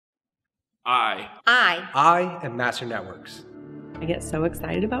I am Master Networks. I get so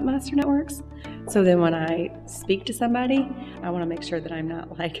excited about Master Networks. So then when I speak to somebody, I want to make sure that I'm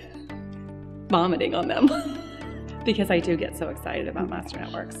not like vomiting on them because I do get so excited about Master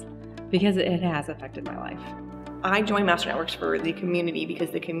Networks because it has affected my life. I joined Master Networks for the community because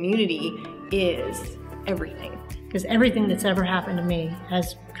the community is everything. Because everything that's ever happened to me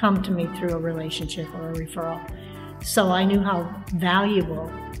has come to me through a relationship or a referral. So I knew how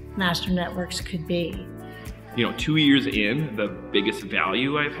valuable Master Networks could be. 2 years in, the biggest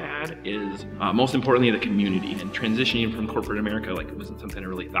value I've had is, most importantly, the community. And transitioning from corporate America, it wasn't something I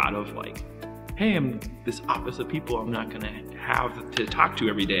really thought of, hey, I'm this office of people I'm not gonna have to talk to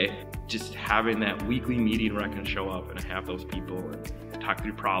every day. Just having that weekly meeting where I can show up and I have those people and talk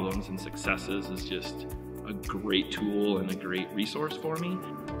through problems and successes is just a great tool and a great resource for me.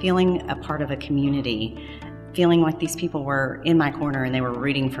 Feeling a part of a community, feeling like these people were in my corner and they were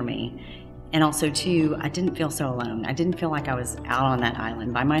rooting for me. And also too, I didn't feel so alone. I didn't feel like I was out on that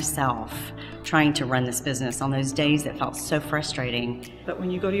island by myself trying to run this business on those days that felt so frustrating. But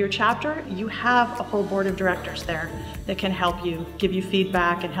when you go to your chapter, you have a whole board of directors there that can help you, give you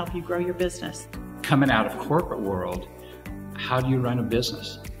feedback and help you grow your business. Coming out of corporate world, how do you run a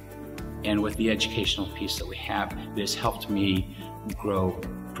business? And with the educational piece that we have, this helped me grow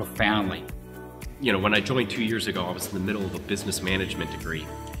profoundly. When I joined 2 years ago, I was in the middle of a business management degree.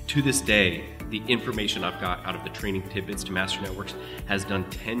 To this day, the information I've got out of the training tidbits to Master Networks has done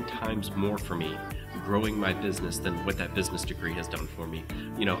 10 times more for me growing my business than what that business degree has done for me.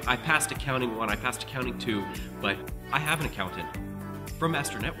 I passed accounting 1, I passed accounting 2, but I have an accountant from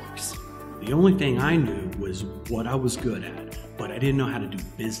Master Networks. The only thing I knew was what I was good at, but I didn't know how to do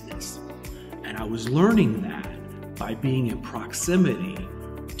business. And I was learning that by being in proximity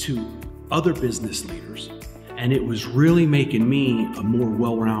to other business leaders. And it was really making me a more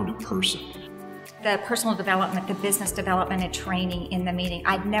well-rounded person. The personal development, the business development and training in the meeting,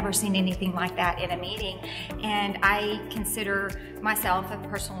 I'd never seen anything like that in a meeting. And I consider myself a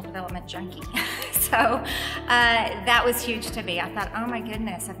personal development junkie. So that was huge to me. I thought, oh my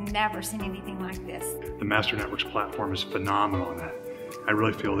goodness, I've never seen anything like this. The Master Networks platform is phenomenal in that. I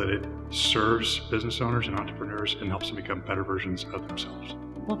really feel that it serves business owners and entrepreneurs and helps them become better versions of themselves.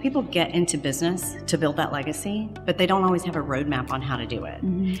 Well, people get into business to build that legacy, but they don't always have a roadmap on how to do it.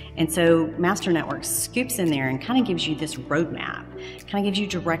 And so Master Networks scoops in there and kind of gives you this roadmap, kind of gives you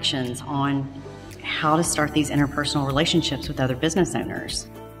directions on how to start these interpersonal relationships with other business owners.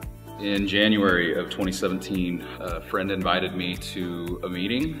 In January of 2017, a friend invited me to a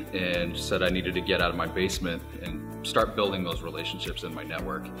meeting and said I needed to get out of my basement and start building those relationships in my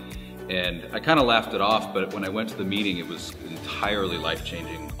network. And I kind of laughed it off, but when I went to the meeting, it was entirely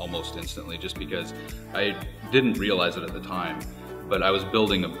life-changing almost instantly, just because I didn't realize it at the time, but I was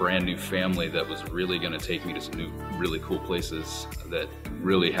building a brand new family that was really going to take me to some new, really cool places that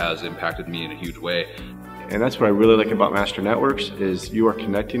really has impacted me in a huge way. And that's what I really like about Master Networks is you are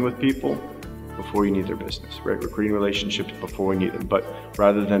connecting with people before you need their business, right? We're creating relationships before we need them. But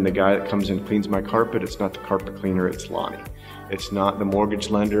rather than the guy that comes in and cleans my carpet, it's not the carpet cleaner, it's Lonnie. It's not the mortgage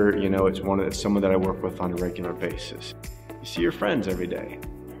lender, it's someone that I work with on a regular basis. You see your friends every day.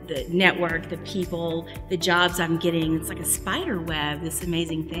 The network, the people, the jobs I'm getting, it's like a spider web, this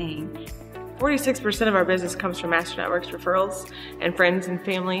amazing thing. 46% of our business comes from Master Networks referrals and friends and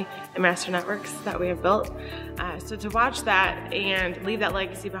family and Master Networks that we have built. So to watch that and leave that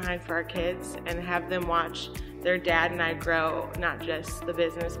legacy behind for our kids and have them watch their dad and I grow, not just the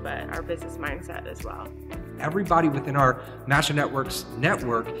business, but our business mindset as well. Everybody within our Master Networks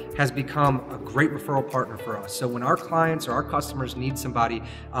network has become a great referral partner for us. So when our clients or our customers need somebody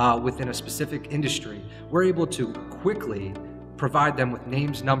within a specific industry, we're able to quickly provide them with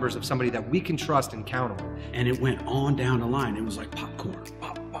names, numbers of somebody that we can trust and count on. And it went on down the line. It was like popcorn,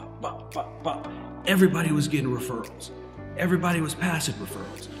 pop, pop, pop, pop, pop. Everybody was getting referrals. Everybody was passing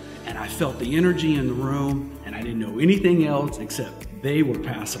referrals. And I felt the energy in the room, and I didn't know anything else except they were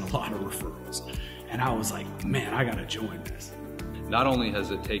passing a lot of referrals. And I was like, man, I gotta join this. Not only has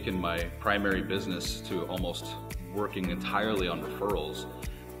it taken my primary business to almost working entirely on referrals,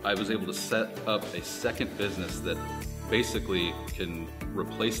 I was able to set up a second business that basically can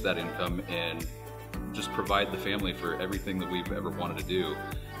replace that income and just provide the family for everything that we've ever wanted to do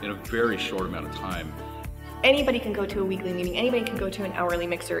in a very short amount of time. Anybody can go to a weekly meeting, anybody can go to an hourly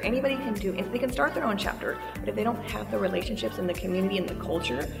mixer, anybody can they can start their own chapter, but if they don't have the relationships and the community and the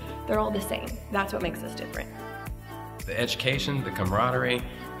culture, they're all the same. That's what makes us different. The education, the camaraderie,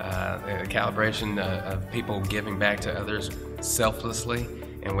 the calibration of people giving back to others selflessly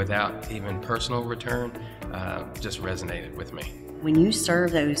and without even personal return just resonated with me. when you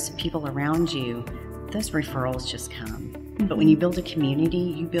serve those people around you, those referrals just come. But when you build a community,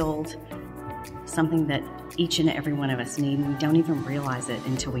 you build something that each and every one of us need, and we don't even realize it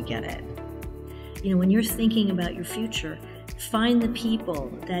until we get it. You know, when you're thinking about your future, find the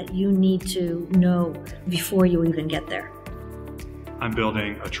people that you need to know before you even get there. I'm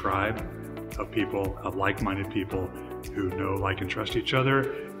building a tribe of people, of like-minded people who know, like, and trust each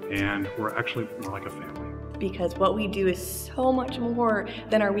other, and we're actually more like a family. Because what we do is so much more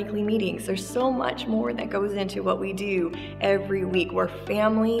than our weekly meetings. There's so much more that goes into what we do every week. We're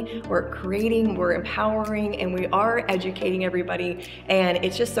family, we're creating, we're empowering, and we are educating everybody, and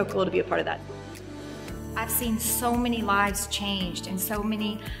it's just so cool to be a part of that. I've seen so many lives changed and so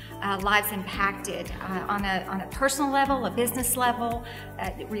many lives impacted on a personal level, a business level,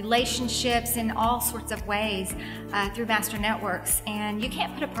 relationships in all sorts of ways through Master Networks, and you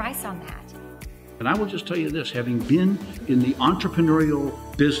can't put a price on that. And I will just tell you this, having been in the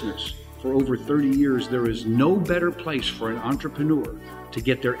entrepreneurial business for over 30 years, there is no better place for an entrepreneur to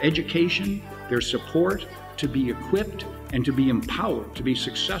get their education, their support, to be equipped, and to be empowered to be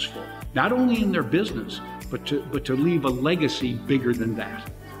successful, not only in their business, but to leave a legacy bigger than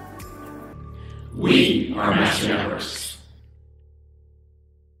that. We are Master Networks.